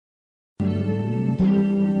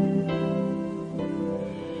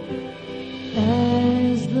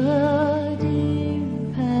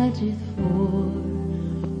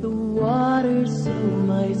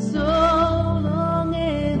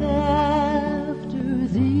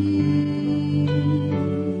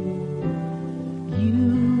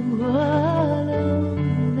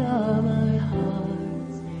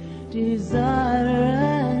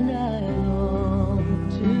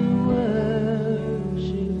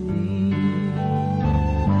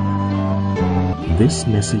This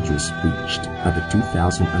message was preached at the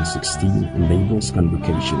 2016 Lagos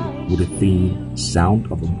Convocation with the theme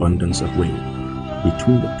Sound of Abundance of Rain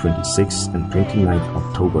between the 26th and 29th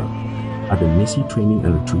October at the Missy Training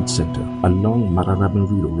and Retreat Center along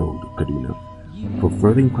Mararabanrido Road, Kaduna. For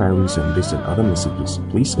further inquiries on this and other messages,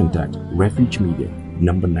 please contact Refuge Media,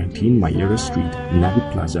 number 19 Mayera Street, Navi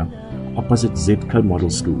Plaza, opposite Zitka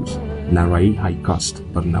Model Schools, Narai High Cost,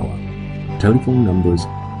 Barnawa. Telephone numbers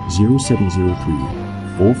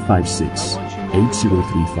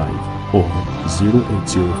 0703-456-8035 or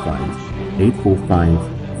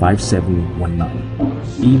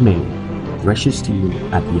 0805-845-5719. Email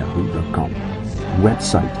preciousteam@yahoo.com.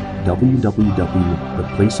 Website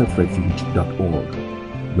www.theplaceofrefuge.org.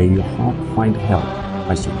 May your heart find help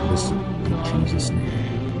as you listen in Jesus' name.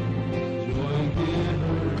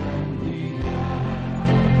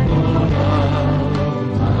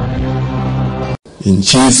 In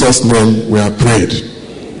Jesus' name we are prayed.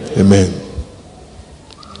 Amen.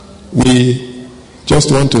 We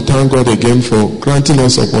just want to thank God again for granting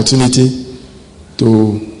us opportunity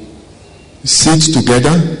to sit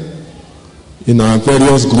together in our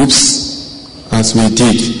various groups as we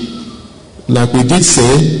did. Like we did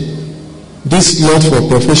say, this not for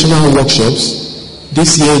professional workshops.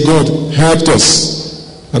 This year God helped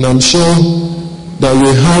us, and I'm sure that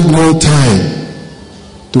we had no time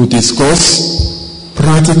to discuss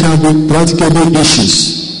practicable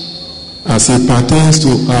issues as it pertains to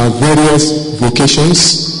our various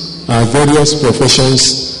vocations, our various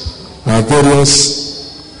professions, our various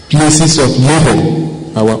places of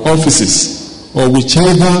labor, our offices, or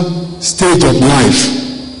whichever stage of life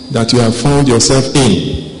that you have found yourself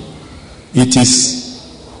in. It is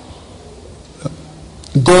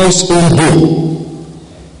God's own hope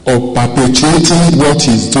of perpetuating what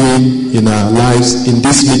He's doing in our lives in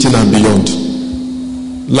this meeting and beyond.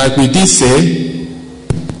 Like we did say,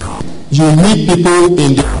 you meet people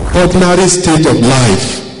in the ordinary state of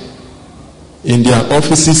life, in their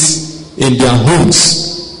offices, in their homes,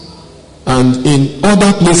 and in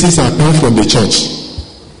other places apart from the church.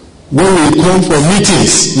 When we come for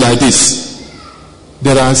meetings like this,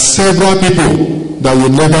 there are several people that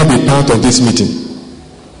will never be part of this meeting.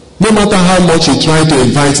 No matter how much you try to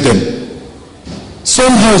invite them,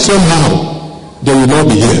 somehow, they will not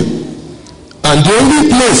be here. And the only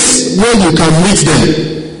place where you can meet them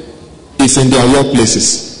is in their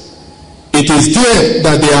workplaces. It is there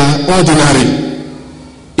that they are ordinary.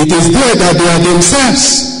 It is there that they are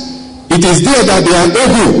themselves. It is there that they are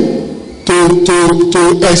able to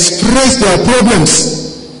express their problems.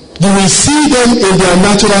 You will see them in their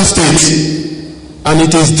natural state. And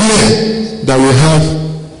it is there that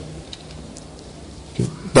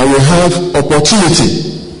we have opportunity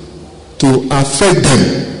to affect them,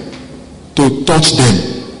 to touch them,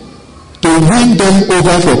 to win them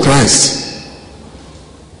over for Christ.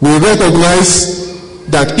 We recognize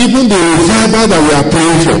that even the revival that we are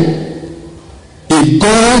praying for, if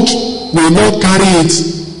God will not carry it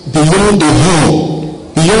beyond the hall,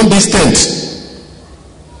 beyond this tent,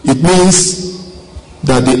 it means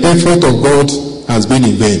that the effort of God has been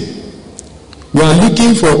in vain. We are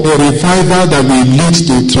looking for a revival that will lead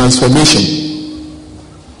to transformation.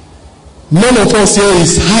 None of us here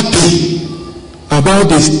is happy about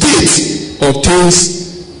the state of things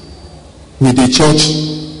with the church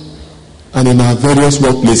and in our various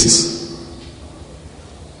workplaces.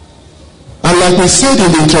 And like we said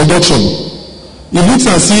in the introduction, it looks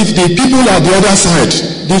as if the people at the other side,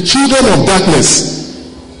 the children of darkness,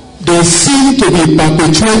 they seem to be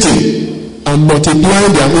perpetuating and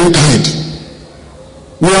multiplying their own kind.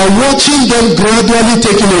 We are watching them gradually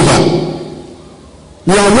taking over.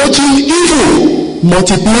 We are watching evil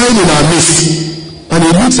multiplying in our midst. And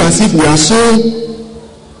it looks as if we are so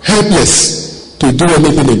helpless to do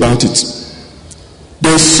anything about it.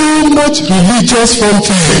 There's so much religious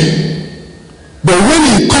fanfare. But when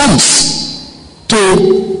it comes to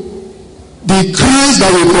the Christ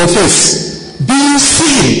that we profess being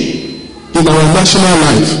seen in our national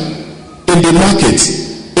life, in the market,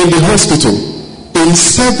 in the hospital, in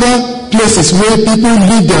several places where people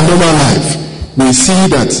live their normal life, we see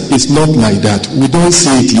that it's not like that. We don't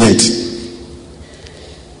see it yet.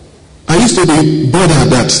 I used to be bothered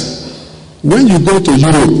that when you go to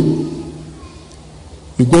Europe,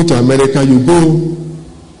 you go to America, you go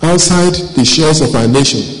outside the shores of our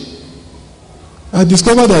nation, I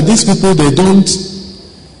discovered that these people, they don't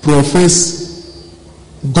profess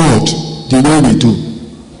God the way we do.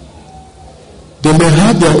 They may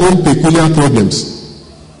have their own peculiar problems,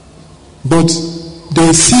 but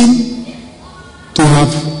they seem to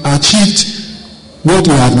have achieved what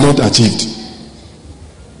we have not achieved.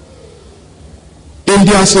 In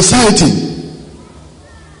their society,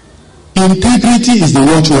 integrity is the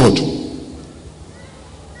watchword.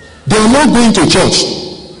 They are not going to church,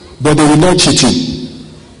 but they will not cheat you.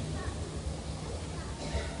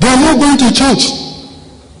 They are not going to church,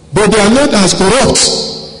 but they are not as corrupt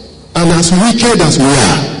and as wicked as we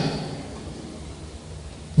are.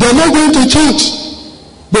 They are not going to church,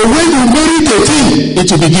 but when you merit a thing, it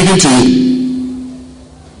will be given to you.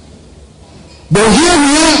 But here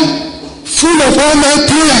we are, full of all night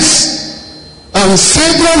prayers and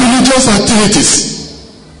several religious activities.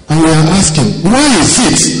 And we are asking, why is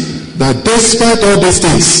it that despite all these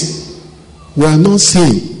things, we are not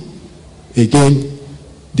seeing again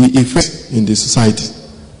the effect in the society?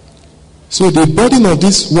 So the burden of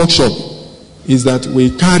this workshop is that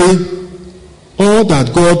we carry all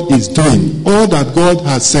that God is doing, all that God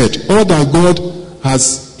has said, all that God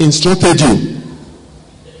has instructed you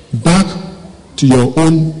back to your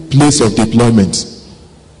own place of deployment.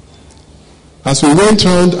 As we went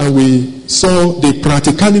around and we saw the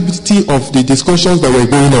practicality of the discussions that were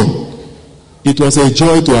going on, it was a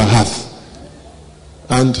joy to our heart.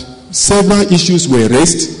 And several issues were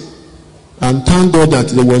raised, and thank God that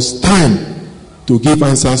there was time to give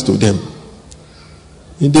answers to them.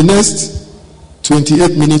 In the next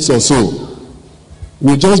 28 minutes or so,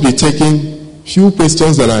 we'll just be taking few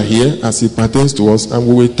questions that are here as it pertains to us, and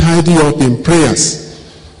we will tidy up in prayers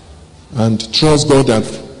and trust God that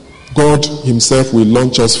God himself will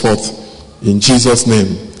launch us forth in Jesus'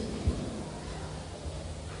 name.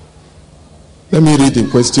 Let me read the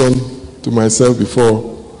question to myself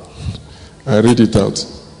before I read it out.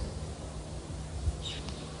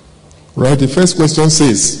 Right, the first question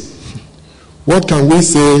says, what can we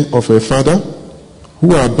say of a father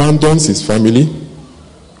who abandons his family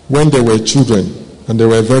when they were children and they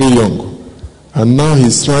were very young, and now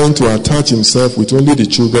he's trying to attach himself with only the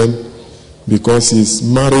children because he's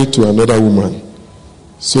married to another woman?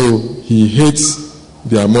 So he hates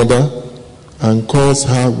their mother and calls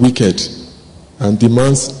her wicked and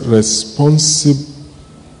demands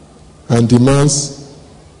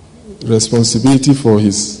responsibility for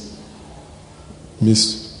his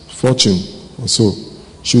misfortune or so.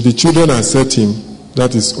 Should the children accept him,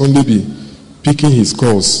 that is only be picking his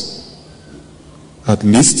cause at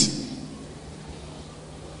least?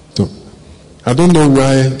 So, I don't know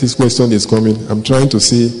why this question is coming. I'm trying to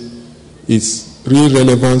see its real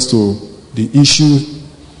relevance to the issue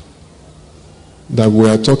that we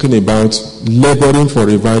are talking about, laboring for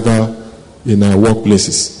revival in our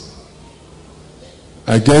workplaces.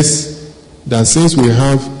 I guess that since we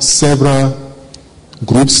have several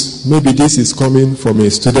groups, maybe this is coming from a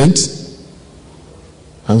student,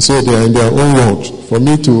 and so they are in their own world. For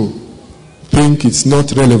me to think it's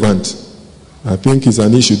not relevant, I think it's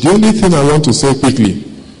an issue. The only thing I want to say quickly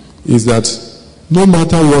is that no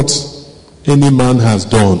matter what any man has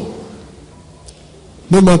done,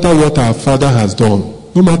 no matter what our father has done,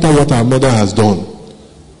 no matter what our mother has done,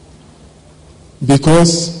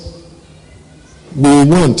 because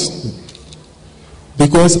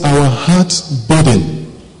our heart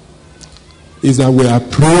burden is that we are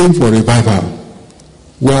praying for revival.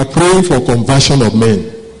 We are praying for conversion of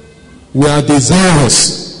men. We are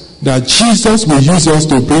desirous that Jesus will use us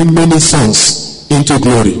to bring many sons into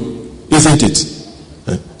glory. Isn't it?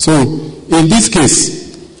 So, in this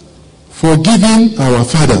case, forgiving our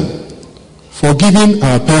father, forgiving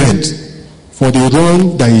our parent for the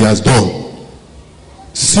wrong that he has done,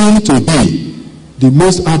 seems to be the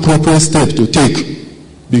most appropriate step to take,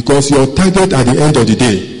 because your target at the end of the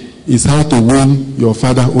day is how to win your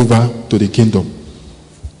father over to the kingdom.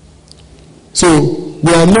 So,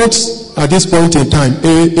 we are not, at this point in time,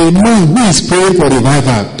 a man who is praying for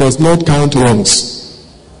revival does not count wrongs.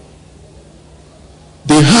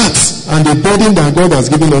 The heart and the burden that God has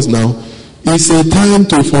given us now is a time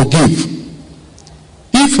to forgive.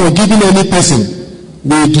 If forgiving any person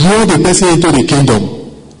will draw the person into the kingdom,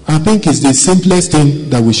 I think it's the simplest thing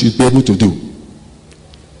that we should be able to do.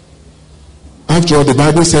 After all, the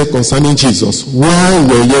Bible said concerning Jesus, while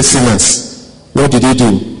we were yet sinners, what did he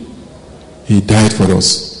do? He died for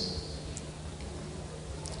us.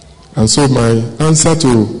 And so my answer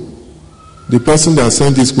to the person that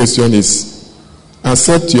sent this question is,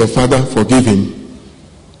 accept your father, forgive him.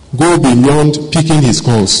 Go beyond picking his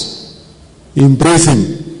cause. Embrace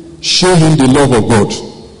him. Show him the love of God.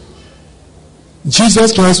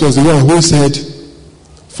 Jesus Christ was the one who said,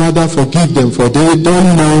 Father, forgive them, for they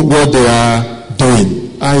don't know what they are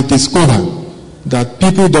doing. I discover that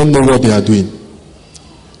people don't know what they are doing.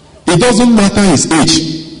 It doesn't matter his age.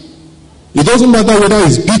 It doesn't matter whether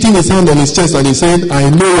he's beating his hand on his chest and he's saying, I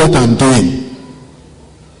know what I'm doing.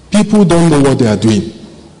 People don't know what they are doing.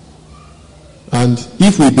 And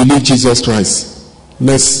if we believe Jesus Christ,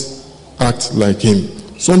 let's act like him.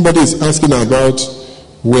 Somebody is asking about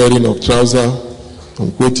wearing of trousers.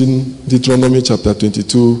 I'm quoting Deuteronomy chapter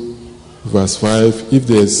 22, verse 5. If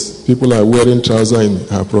there's people are wearing trousers in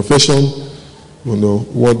her profession,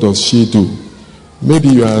 what does she do? Maybe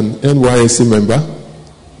you are an NYSC member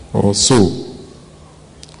or so.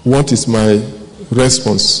 What is my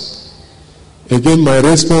response? Again, my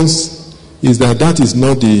response is that is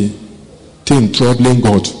not the thing troubling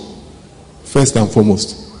God, first and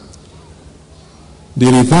foremost. The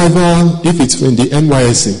revival, if it's in the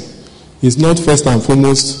NYSC, is not first and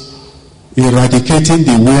foremost eradicating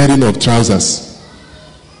the wearing of trousers.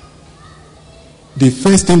 The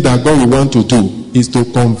first thing that God will want to do is to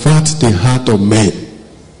convert the heart of men.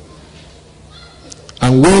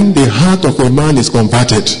 And when the heart of a man is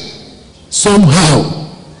converted, somehow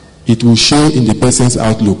it will show in the person's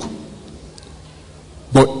outlook.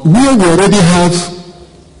 But where we already have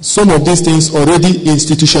some of these things already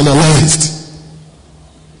institutionalized,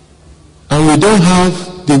 and we don't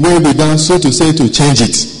have the way we done, so to say, to change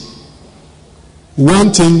it.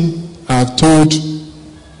 One thing I've told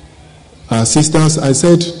our sisters, I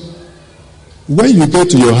said, when you get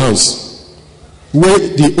to your house, where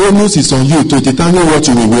the onus is on you to determine what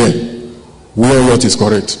you will wear what is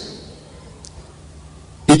correct.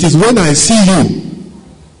 It is when I see you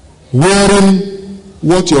wearing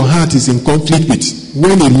what your heart is in conflict with,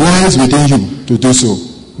 when it lies within you to do so,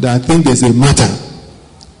 that I think there's a matter.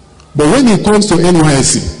 But when it comes to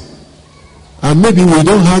NYSC, and maybe we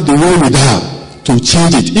don't have the wherewithal to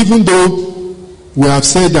change it, even though we have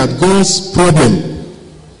said that God's problem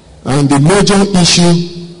and the major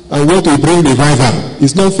issue and what will bring revival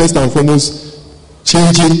is not first and foremost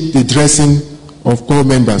changing the dressing of core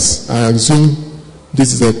members. I assume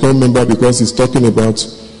this is a core member because he's talking about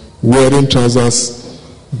wearing trousers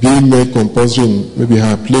being made compulsory in maybe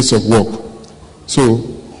her place of work. So,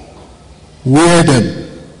 wear them.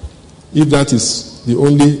 If that is the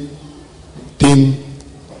only thing,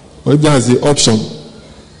 or if that is the option.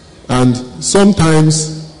 And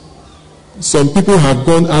sometimes some people have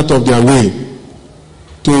gone out of their way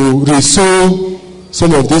to resew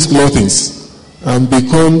some of these clothings and make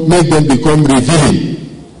them become revealing.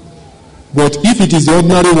 But if it is the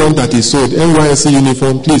ordinary one that is sold, NYSC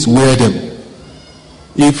uniform, please wear them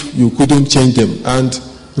if you couldn't change them, and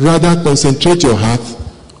rather concentrate your heart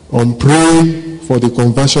on praying for the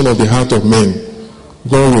conversion of the heart of men.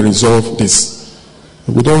 God will resolve this.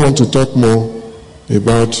 We don't want to talk more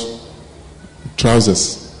about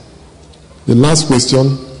trousers. The last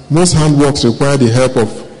question: most handworks require the help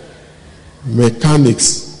of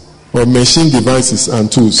mechanics or machine devices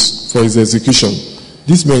and tools for its execution.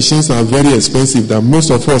 These machines are very expensive that most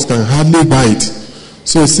of us can hardly buy it.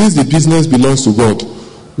 So since the business belongs to God,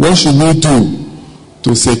 what should we do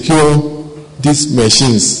to secure these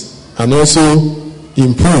machines and also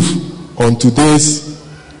improve on today's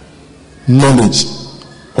knowledge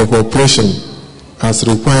of operation as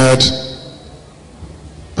required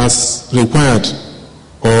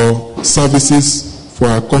or services for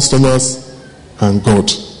our customers and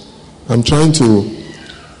God? I'm trying to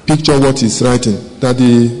picture what he's writing, that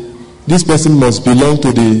this person must belong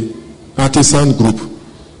to the artisan group,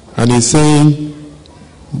 and he's saying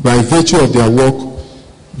by virtue of their work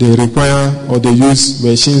they require or they use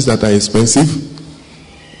machines that are expensive,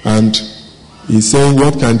 and he's saying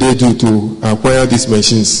what can they do to acquire these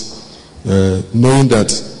machines, knowing that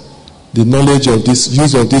the knowledge of this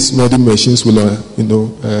use of these modern machines will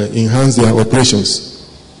enhance their operations.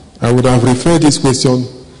 I would have referred this question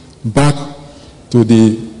back to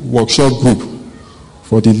the workshop group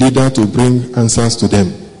for the leader to bring answers to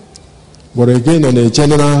them. But again, on a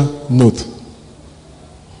general note,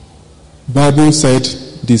 Bible said,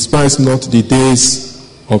 despise not the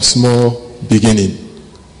days of small beginning.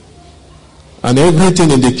 And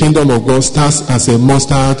everything in the kingdom of God starts as a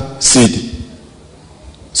mustard seed.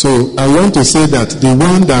 So I want to say that the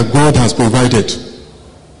one that God has provided,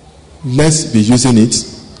 let's be using it,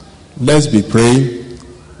 let's be praying,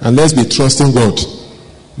 and let's be trusting God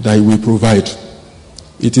that He will provide.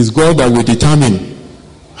 It is God that will determine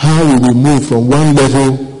how we will move from one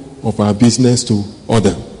level of our business to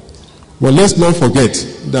other. But let's not forget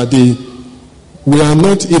that we are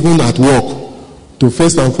not even at work to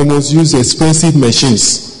first and foremost use expensive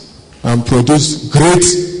machines and produce great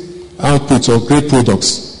outputs or great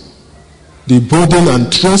products. The burden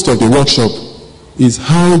and trust of the workshop is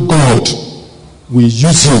how God will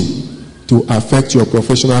use you to affect your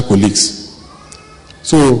professional colleagues.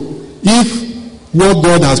 So if what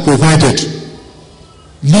God has provided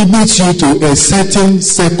limits you to a certain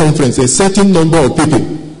circumference, a certain number of people,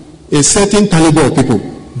 a certain caliber of people.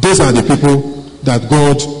 Those are the people that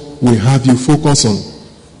God will have you focus on,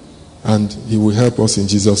 and He will help us in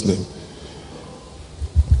Jesus' name.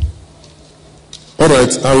 All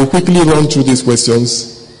right, I will quickly run through these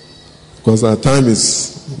questions because our time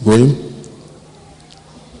is going.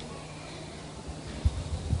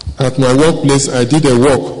 At my workplace, I did a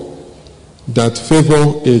work that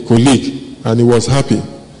favored a colleague, and he was happy.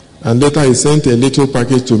 And later he sent a little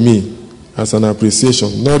package to me as an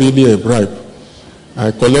appreciation, not really a bribe.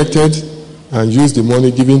 I collected and used the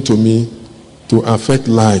money given to me to affect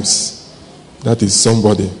lives. That is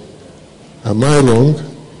somebody. Am I wrong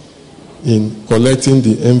in collecting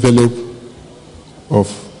the envelope of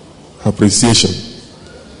appreciation?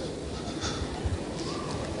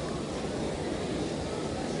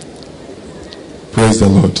 Praise the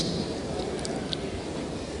Lord.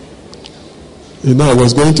 You know, I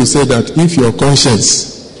was going to say that if your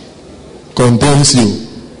conscience condemns you,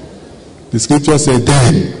 the scripture said,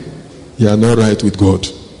 then you are not right with God.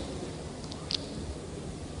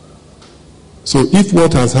 So if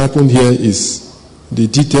what has happened here is the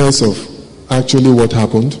details of actually what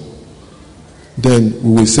happened, then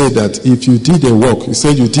we will say that if you did a work, you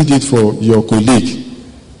said you did it for your colleague,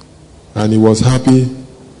 and he was happy,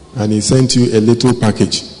 and he sent you a little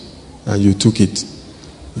package, and you took it.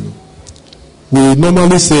 We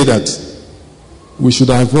normally say that we should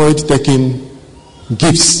avoid taking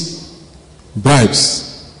gifts,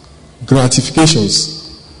 bribes,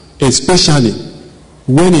 gratifications, especially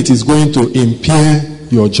when it is going to impair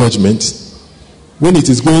your judgment, when it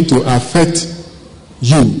is going to affect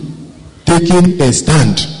you taking a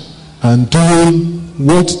stand and doing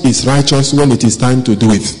what is righteous when it is time to do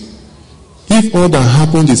it. If all that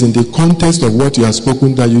happened is in the context of what you have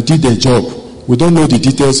spoken, that you did a job, we don't know the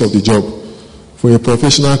details of the job, for a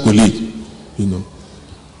professional colleague,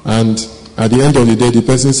 and at the end of the day, the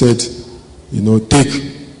person said,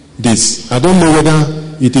 take this. I don't know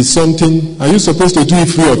whether it is something, are you supposed to do it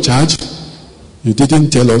free of charge? You didn't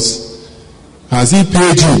tell us. Has he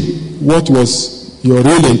paid you what was your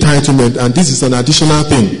real entitlement, and this is an additional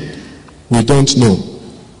thing? We don't know.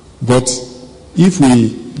 But if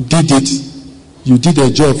we did it, you did a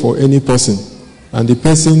job for any person, and the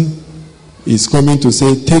person is coming to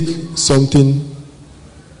say, take something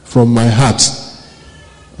from my heart,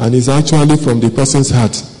 and it's actually from the person's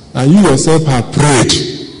heart, and you yourself have prayed,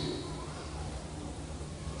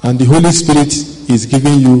 and the Holy Spirit is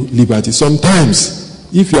giving you liberty. Sometimes,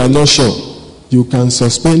 if you are not sure, you can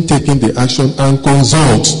suspend taking the action and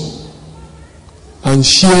consult and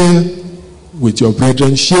share with your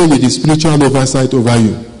brethren, share with the spiritual oversight over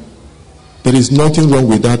you. There is nothing wrong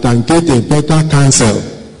with that, and get a better counsel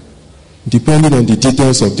depending on the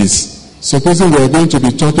details of this. Supposing we are going to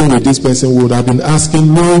be talking with this person, we would have been asking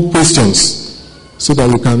more questions so that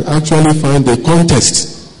we can actually find the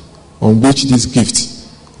context on which this gift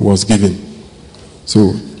was given. So,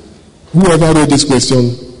 whoever wrote this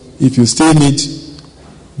question, if you still need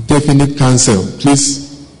definite counsel,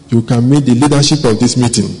 please, you can meet the leadership of this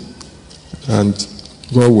meeting, and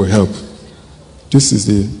God will help. This is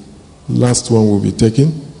the last one we'll be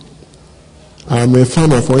taking. I'm a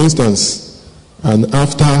farmer, for instance, and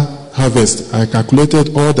after harvest, I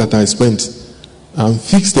calculated all that I spent and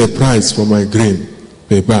fixed a price for my grain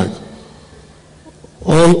per bag.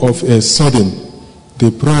 All of a sudden,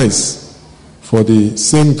 the price for the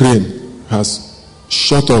same grain has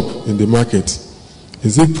shot up in the market.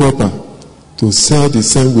 Is it proper to sell the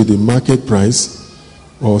same with the market price,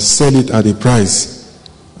 or sell it at the price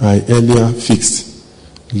I earlier fixed,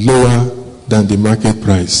 lower than the market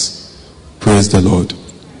price? Praise the Lord.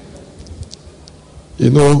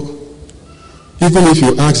 Even if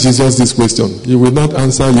you ask Jesus this question, he will not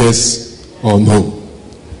answer yes or no.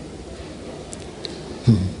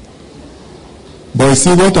 But you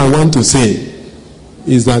see, what I want to say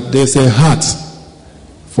is that there's a heart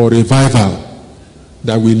for revival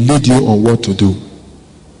that will lead you on what to do.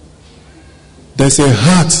 There's a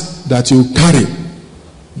heart that you carry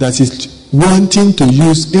that is wanting to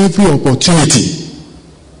use every opportunity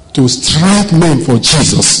to strike men for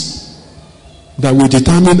Jesus, that will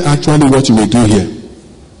determine actually what you will do here.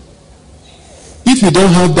 If you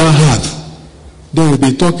don't have that heart, then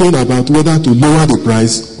we'll be talking about whether to lower the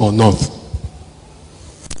price or not.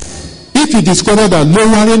 If you discover that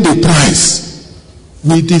lowering the price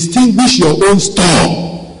will distinguish your own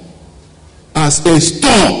store as a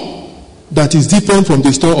store that is different from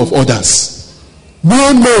the store of others,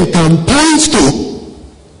 where men can point to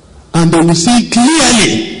and they will see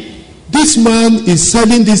clearly, this man is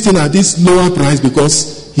selling this thing at this lower price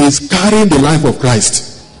because he is carrying the life of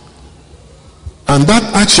Christ. And that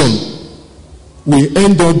action will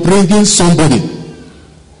end up bringing somebody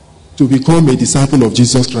to become a disciple of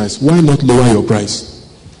Jesus Christ. Why not lower your price?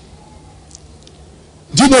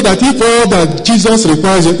 Do you know that if all that Jesus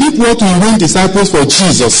requires you, if what will win disciples for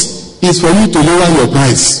Jesus is for you to lower your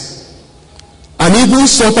price and even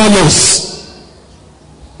suffer loss,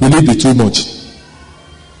 will it be too much?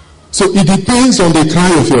 So it depends on the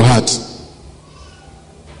cry of your heart.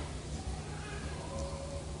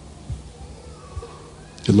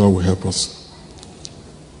 The Lord will help us.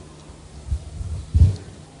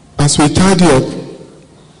 As we tidy up,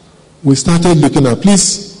 we started looking at,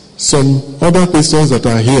 please, some other questions that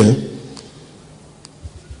are here.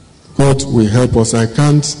 God will help us. I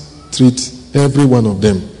can't treat every one of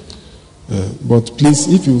them. But please,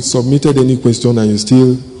 if you submitted any question and you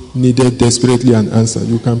still needed desperately an answer,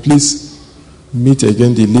 you can please meet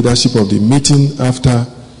again the leadership of the meeting after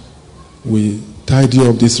we tidy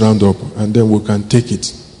up this roundup, and then we can take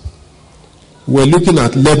it. We're looking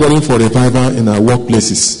at laboring for revival in our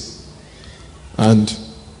workplaces. And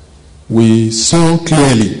we saw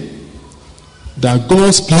clearly that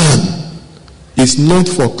God's plan is not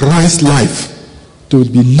for Christ's life to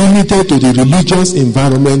be limited to the religious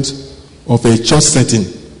environment of a church setting,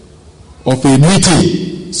 of a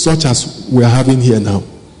meeting such as we are having here now.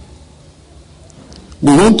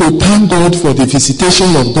 We want to thank God for the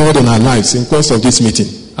visitation of God in our lives in course of this meeting.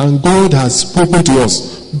 And God has spoken to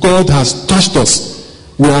us. God has touched us.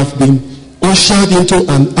 We have been ushered into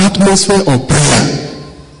an atmosphere of prayer.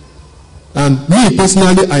 And me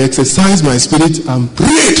personally, I exercise my spirit and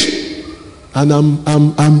prayed. And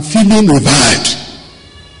I'm feeling revived.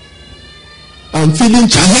 I'm feeling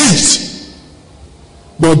challenged.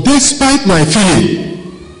 But despite my feeling,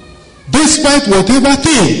 despite whatever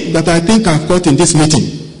thing that I think I've got in this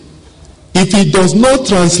meeting, if it does not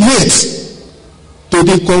translate to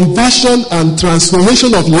the conversion and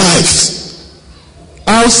transformation of lives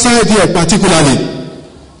outside here particularly,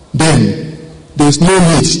 then there's no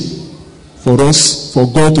need for us, for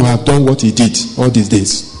God to have done what he did all these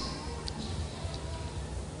days.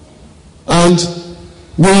 And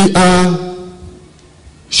we are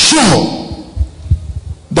sure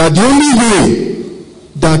that the only way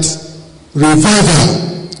that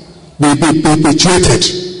revival will be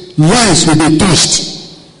perpetuated, lives will be touched,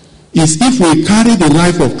 is if we carry the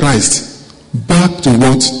life of Christ back to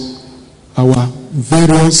what our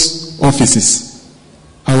various offices,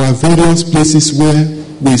 our various places where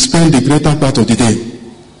we spend the greater part of the day.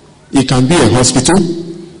 It can be a hospital,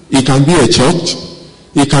 it can be a church,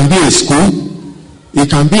 it can be a school, it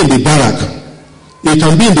can be in the barrack, it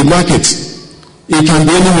can be in the market, it can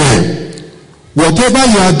be anywhere. Whatever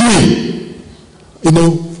you are doing,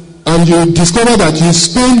 and you discover that you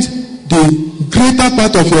spend the greater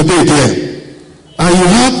part of your day there, and you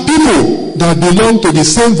have people that belong to the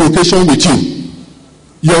same vocation with you,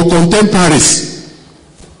 your contemporaries.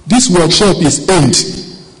 This workshop is aimed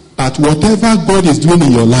at whatever God is doing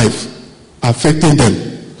in your life, affecting them.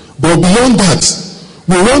 But beyond that,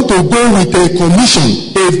 we want to go with a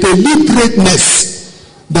commission, a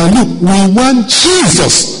deliberateness, that look, we want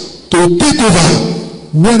Jesus to take over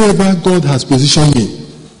wherever God has positioned me.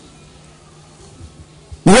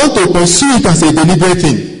 We want to pursue it as a deliberate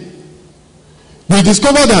thing. We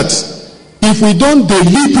discover that if we don't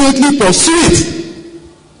deliberately pursue it,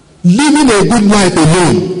 living a good life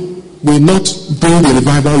alone will not bring the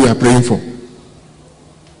revival we are praying for.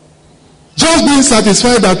 Just being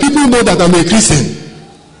satisfied that people know that I'm a Christian,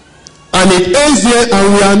 and it ends there,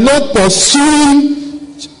 and we are not pursuing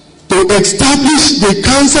to establish the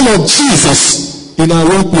counsel of Jesus in our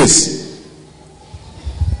workplace,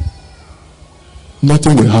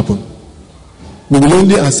 nothing will happen. We will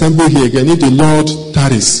only assemble here again if the Lord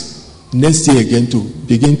tarries next year again to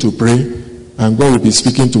begin to pray, and God will be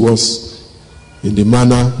speaking to us in the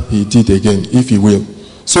manner he did again, if he will.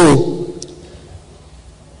 So,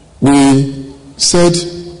 we said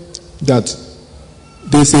that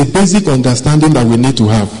there's a basic understanding that we need to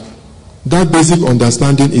have. That basic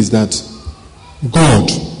understanding is that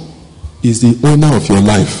God is the owner of your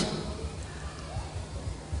life.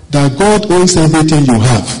 That God owns everything you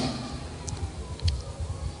have.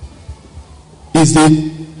 Is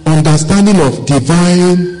the understanding of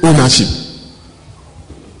divine ownership.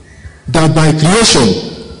 That by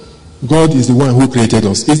creation, God is the one who created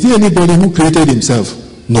us. Is there anybody who created himself?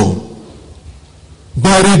 No.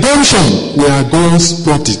 By redemption, we are God's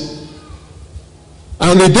property.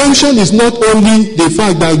 And redemption is not only the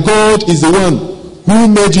fact that God is the one who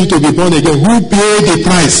made you to be born again, who paid the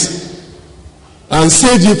price and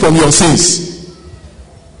saved you from your sins.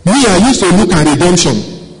 Me, I used to look at redemption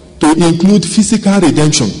to include physical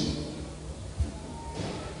redemption.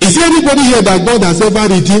 Is there anybody here that God has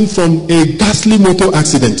ever redeemed from a ghastly motor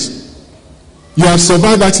accident? You have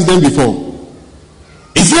survived accident before.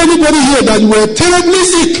 Is there anybody here that you were terribly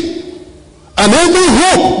sick and every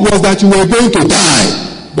hope was that you were going to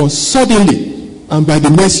die, but suddenly and by the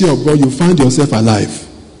mercy of God you found yourself alive?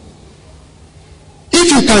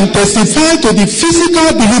 If you can testify to the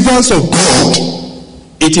physical deliverance of God,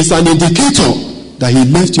 it is an indicator that he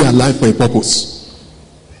left you alive for a purpose.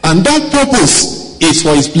 And that purpose is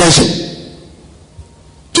for his pleasure.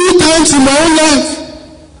 2 times in my own life,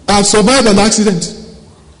 I have survived an accident.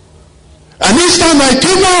 And each time I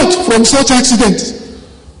came out from such accident,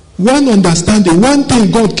 one understanding, one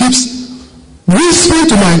thing God keeps whispering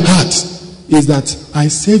to my heart is that I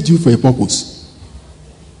saved you for a purpose.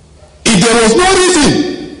 If there was no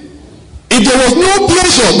reason, if there was no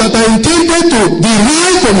pleasure that I intended to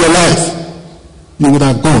derive from your life, you would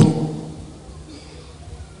have gone.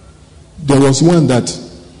 There was one that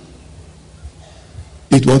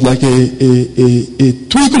it was like a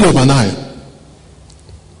twinkle of an eye.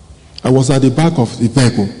 I was at the back of the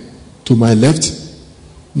vehicle. To my left,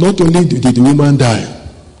 not only did the woman die,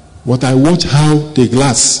 but I watched how the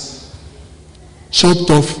glass chopped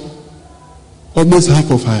off almost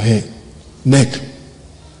half of her neck.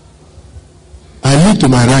 I looked to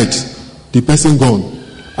my right, the person gone.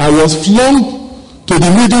 I was flung to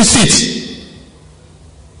the middle seat.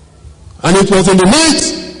 And it was in the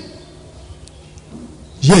night.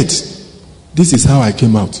 Yet, this is how I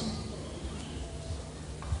came out.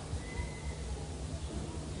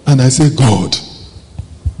 And I said, God.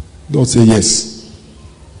 God said, yes.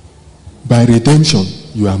 By redemption,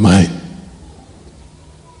 you are mine.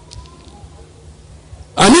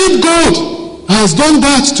 And if God has done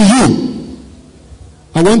that to you,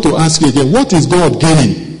 I want to ask you again, what is God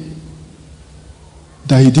gaining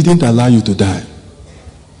that he didn't allow you to die?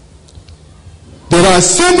 There are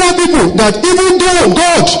several people that even though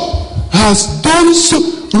God has done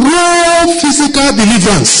real physical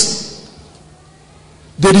deliverance,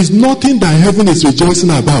 there is nothing that heaven is rejoicing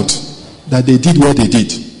about that they did what they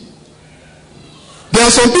did. There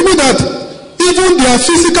are some people that even their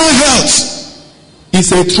physical health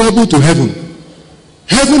is a trouble to heaven.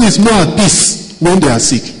 Heaven is more at peace when they are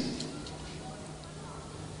sick.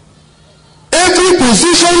 Every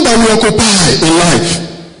position that we occupy in life,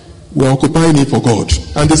 we are occupying it for God.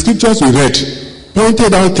 And the scriptures we read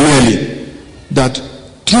pointed out clearly that,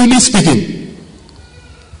 truly speaking,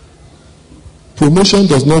 promotion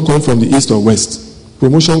does not come from the east or west.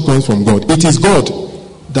 Promotion comes from God. It is God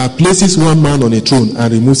that places one man on a throne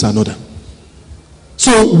and removes another.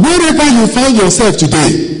 So wherever you find yourself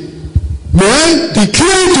today, may I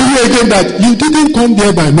declare to you again that you didn't come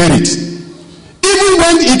there by merit. Even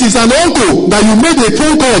when it is an uncle that you made a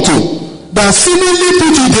phone call to, that seemingly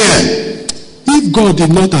put you there, if God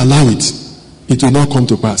did not allow it, it will not come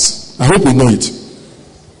to pass. I hope you know it.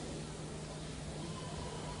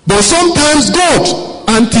 But sometimes God,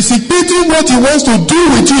 anticipating what he wants to do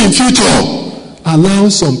with you in future,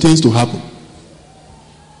 allows some things to happen.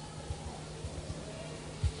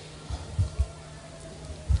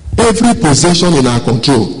 Every possession in our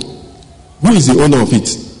control, who is the owner of it?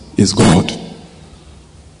 Is God.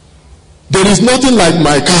 There is nothing like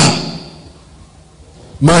my car,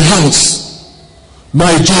 my house,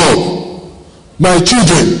 my job, my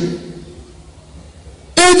children.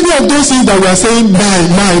 Every of those things that we are saying, my.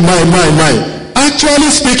 Actually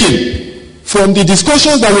speaking, from the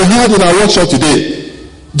discussions that we had in our workshop today,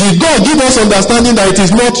 did God give us understanding that it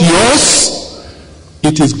is not yours,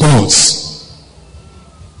 it is God's.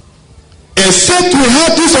 Except we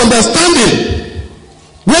have this understanding,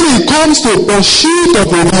 when it comes to pursuit of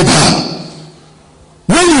revival,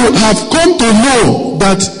 when you have come to know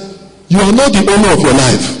that you are not the owner of your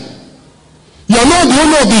life, you are not the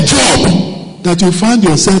owner of the job that you find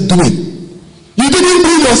yourself doing. You didn't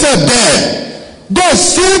bring yourself there. God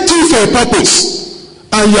saved you for a purpose,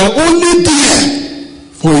 and you are only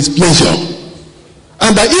there for his pleasure.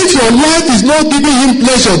 And that if your life is not giving him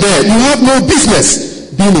pleasure there, you have no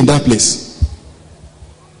business being in that place.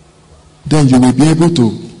 Then you will be able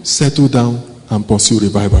to settle down and pursue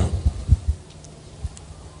revival.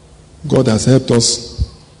 God has helped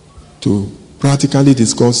us to practically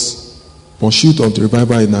discuss pursuit of the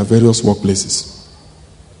revival in our various workplaces.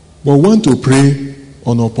 But we want to pray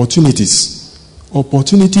on opportunities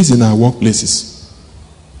in our workplaces.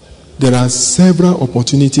 There are several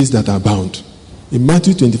opportunities that are bound. In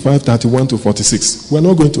Matthew 25:31-46, we're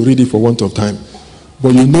not going to read it for want of time,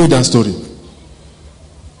 but you know that story.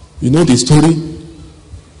 You know the story.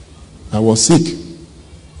 I was sick.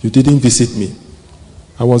 You didn't visit me.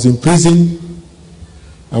 I was in prison,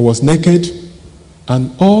 I was naked,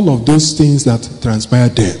 and all of those things that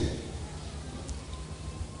transpired there.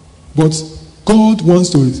 But God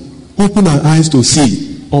wants to open our eyes to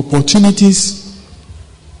see opportunities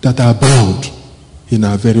that are bound in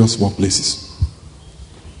our various workplaces.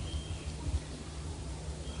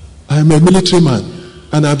 I am a military man,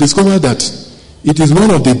 and I've discovered that it is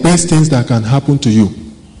one of the best things that can happen to you.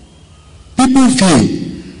 People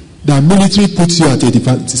feel that military puts you at a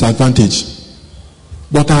disadvantage,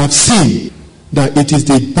 but I have seen that it is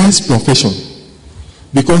the best profession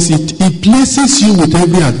because it places you with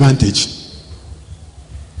every advantage.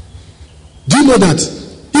 Do you know that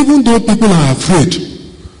even though people are afraid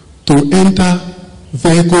to enter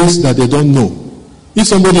vehicles that they don't know, if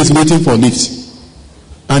somebody is waiting for lift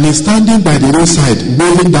and is standing by the roadside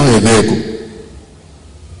waving down a vehicle,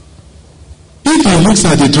 if he looks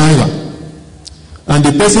at the driver and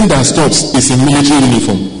the person that stops is in military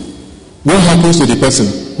uniform, what happens to the person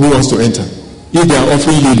who wants to enter? If they are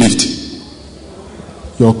offering you lift,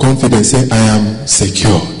 your confidence say, I am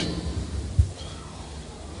secured.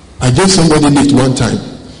 I gave somebody lift one time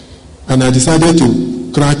and I decided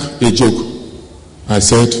to crack a joke. I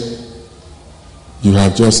said, you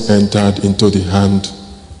have just entered into the hand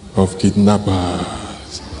of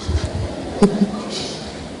kidnappers.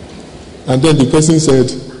 And then the person said,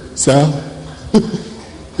 sir,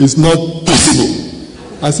 it's not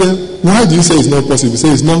possible. I said, why do you say it's not possible? He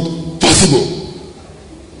said, it's not possible.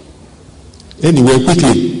 Anyway,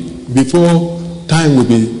 quickly, before time will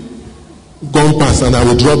be gone past and I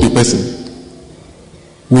will drop the person,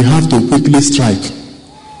 we have to quickly strike.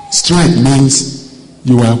 Strike means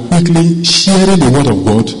you are quickly sharing the word of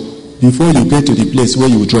God before you get to the place where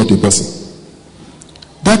you will drop the person.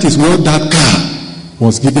 That is what that car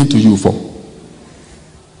was given to you for.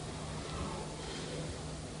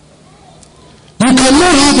 You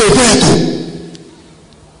cannot have a vehicle.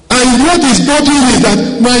 And what is bothering me is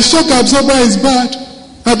that my shock absorber is bad.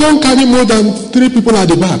 I don't carry more than 3 people at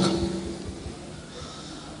the back.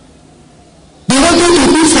 They wanted to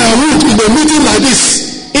do firewood in a meeting like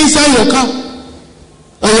this inside your car.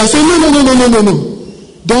 And you are saying, no.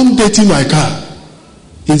 Don't dirty my car.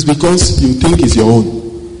 It's because you think it's your own.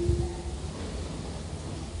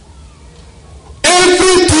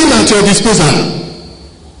 Everything at your disposal.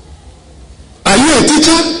 Are you a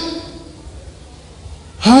teacher?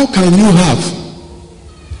 How can you have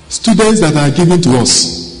students that are given to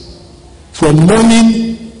us from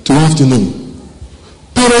morning to afternoon?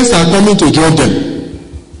 Parents are coming to drop them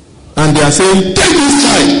and they are saying, take this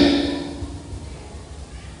child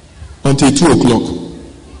until 2 o'clock.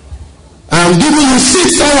 I am giving you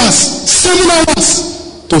 6 hours, 7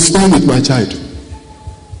 hours to spend with my child.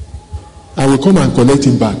 I will come and collect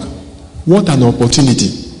him back. What an opportunity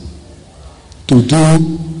to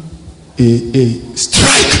do a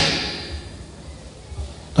strike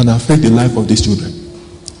and affect the life of these children.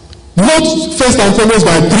 Not first and foremost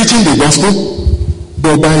by preaching the gospel,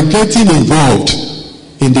 but by getting involved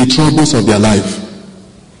in the troubles of their life.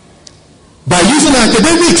 By using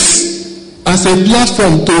academics as a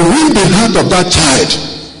platform to win the heart of that child.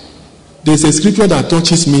 There's a scripture that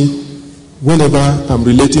touches me whenever I'm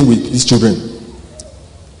relating with these children.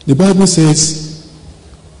 The Bible says,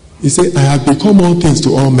 it says, I have become all things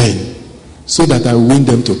to all men, so that I will win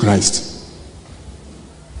them to Christ.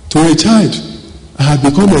 To a child, I have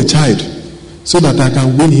become a child, so that I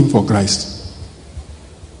can win him for Christ.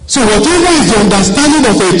 So whatever is the understanding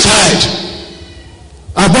of a child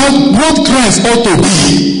about what Christ ought to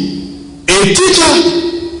be, a teacher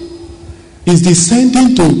is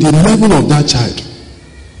descending to the level of that child.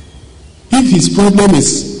 If his problem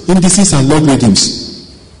is indices and logarithms,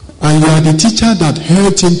 and you are the teacher that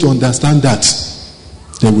helped him to understand that,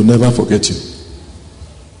 they will never forget you.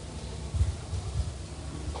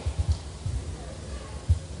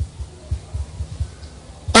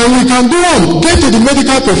 And we can go on, get to the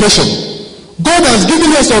medical profession. God has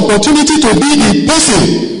given us opportunity to be the person,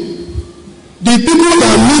 the people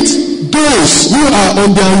that meet those who are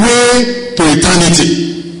on their way to eternity.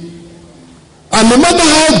 And no matter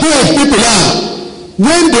how brave people are,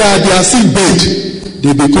 when they are their sick bed,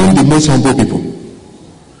 they become the most humble people.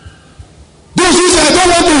 Those who say, I don't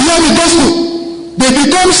want to hear the gospel, they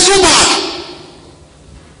become sober.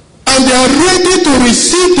 And they are ready to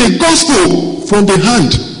receive the gospel from the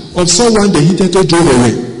hand of someone they hitherto drove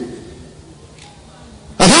away.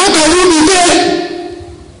 And how can you be there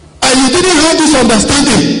and you didn't have this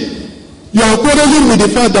understanding? You are quarreling with the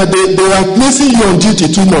fact that they are placing you on duty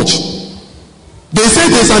too much. They say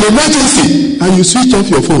there's an emergency and you switch off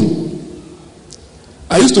your phone.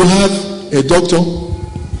 I used to have a doctor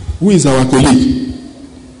who is our colleague.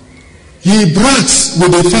 He brags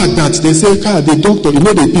with the fact that they say, the doctor,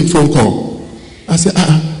 they pick phone call. I say,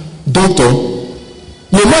 doctor,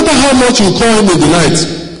 no matter how much you call him in the night,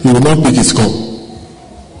 he will not pick his call.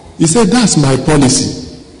 He said, that's my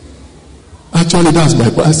policy. Actually, that's my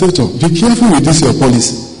policy. I said to him, be careful with this, your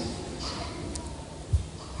policy.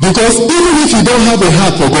 Because even if you don't have a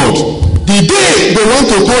heart for God, the day they want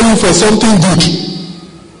to call you for something good,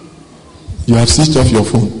 you have switched off your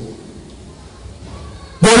phone.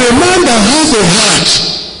 But a man that has a heart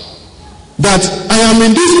that I am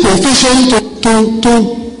in this profession to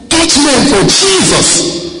touch men for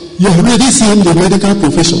Jesus, you already see the medical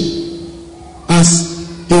profession as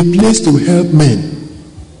a place to help men,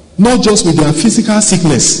 not just with their physical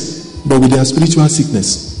sickness, but with their spiritual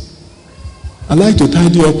sickness. I like to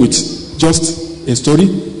tidy up with just a story.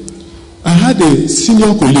 I had a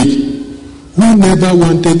senior colleague who never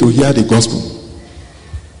wanted to hear the gospel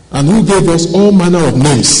and who gave us all manner of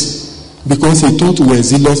names because he thought we were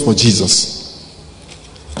zealous for Jesus.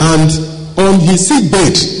 And on his sick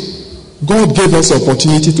bed, God gave us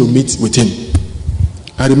opportunity to meet with him.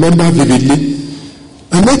 I remember vividly,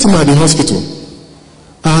 I met him at the hospital,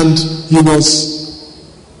 and he was,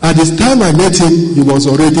 at this time I met him, he was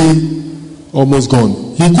already almost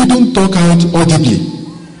gone. He couldn't talk out audibly.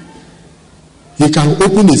 He can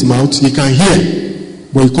open his mouth, he can hear,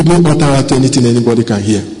 but he couldn't utter out anything anybody can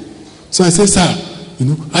hear. So I said, sir,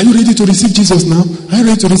 are you ready to receive Jesus now? Are you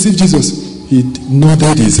ready to receive Jesus? He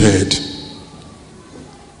nodded his head.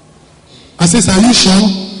 I said, are you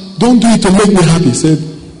sure? Don't do it to make me happy. He said,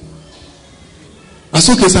 I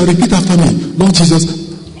said, okay, sir, repeat after me. Lord Jesus,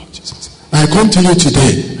 I come to you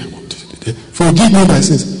today. Forgive me my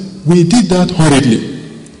sins. We did that hurriedly.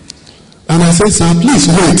 And I said, sir, please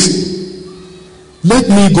wait. Let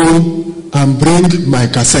me go and bring my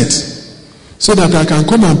cassette so that I can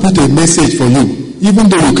come and put a message for you. Even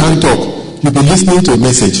though you can't talk, you'll be listening to a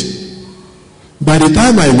message. By the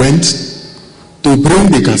time I went to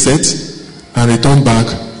bring the cassette and return back,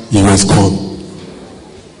 he was gone.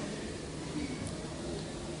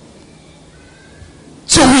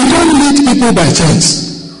 So we don't meet people by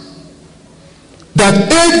chance. That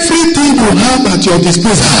everything you have at your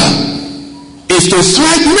disposal is to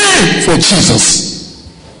strike men for Jesus.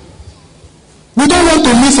 We don't want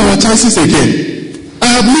to miss our chances again. I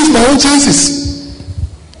have missed my own chances.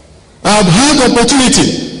 I have had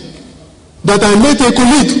opportunity that I met a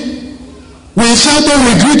colleague. We shouted,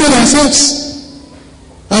 we greeted ourselves,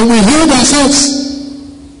 and we held ourselves,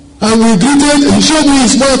 and we greeted. He showed me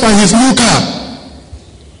his wife and his new car.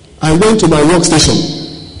 I went to my workstation.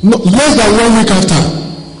 Less than 1 week after,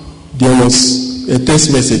 there was a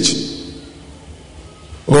text message.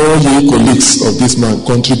 All you colleagues of this man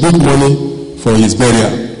contribute money for his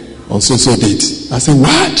burial on so date. I said,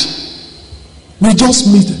 what? We just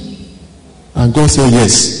met. And God said,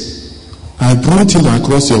 yes. I brought him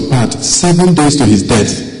across your path 7 days to his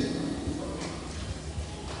death,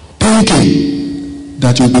 thinking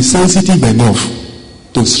that you'll be sensitive enough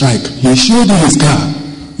to strike. He showed you his car.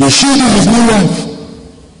 He showed you his new wife.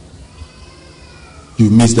 You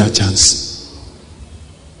missed that chance.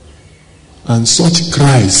 And such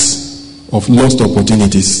cries of lost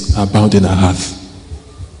opportunities abound in our heart.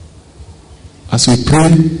 As we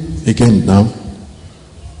pray again now,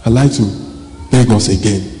 I'd like to beg us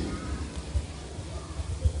again.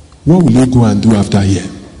 What will you go and do after here?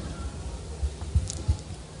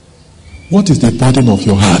 What is the burden of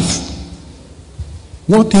your heart?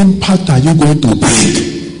 What impact are you going to bring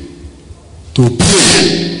to bear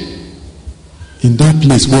in that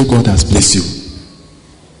place where God has placed you?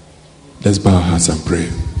 Let's bow our hearts and pray.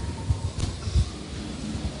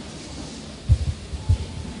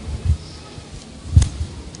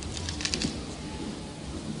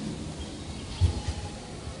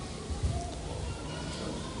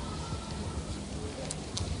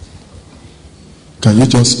 Can you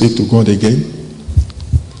just speak to God again?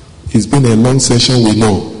 It's been a long session, we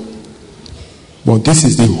know. But this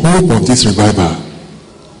is the hope of this revival.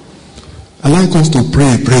 I like us to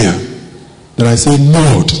pray a prayer that I say,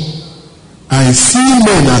 Lord, I see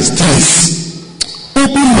men as trees.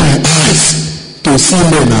 Open my eyes to see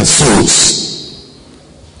men as souls.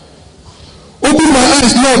 Open my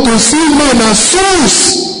eyes, Lord, to see men as souls.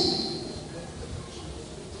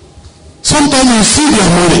 Sometimes you see their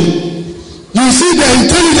money. You see their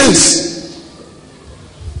intelligence.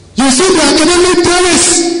 You see their academic prowess.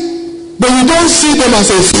 But you don't see them as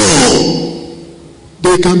a soul.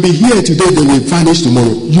 They can be here today, they will vanish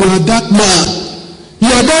tomorrow. You are that man. You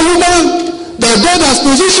are that woman that God has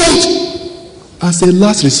positioned as a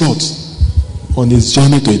last resort on his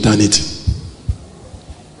journey to eternity.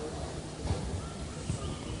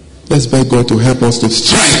 Let's Let's beg God to help us to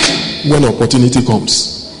strike when opportunity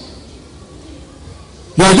comes.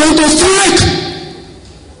 You are going to strike.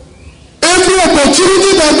 Every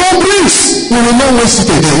opportunity that God brings, we will not waste it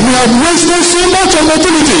again. We have wasted so much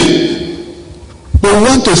opportunity. But we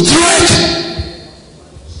want to strike.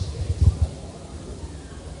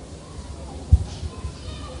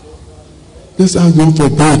 Let's ask God for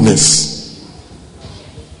boldness.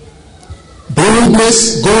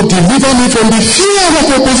 Boldness, God deliver me from the fear of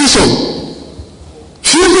opposition.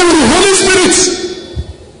 Fill me with the Holy Spirit.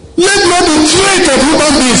 Let not the trait of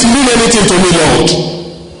human beings mean anything to me, Lord.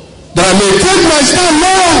 That I may take my stand,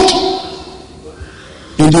 Lord,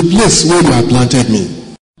 in the place where you have planted me.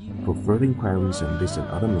 For further inquiries on this and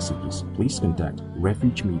other messages, please contact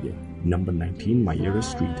Refuge Media, number 19 Mayera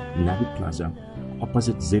Street, Navi Plaza,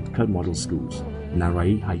 opposite Zetka Model Schools,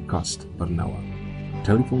 Narai High Cost, Barnawa.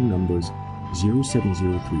 Telephone numbers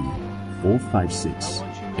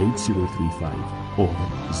 0703-456-8035 or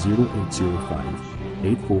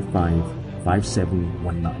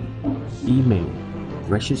 0805-845-5719. Email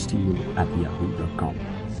preciousteam@yahoo.com.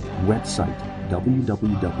 Website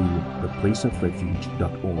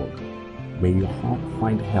www.theplaceofrefuge.org. May your heart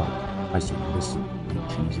find help as you listen in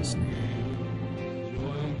Jesus' name.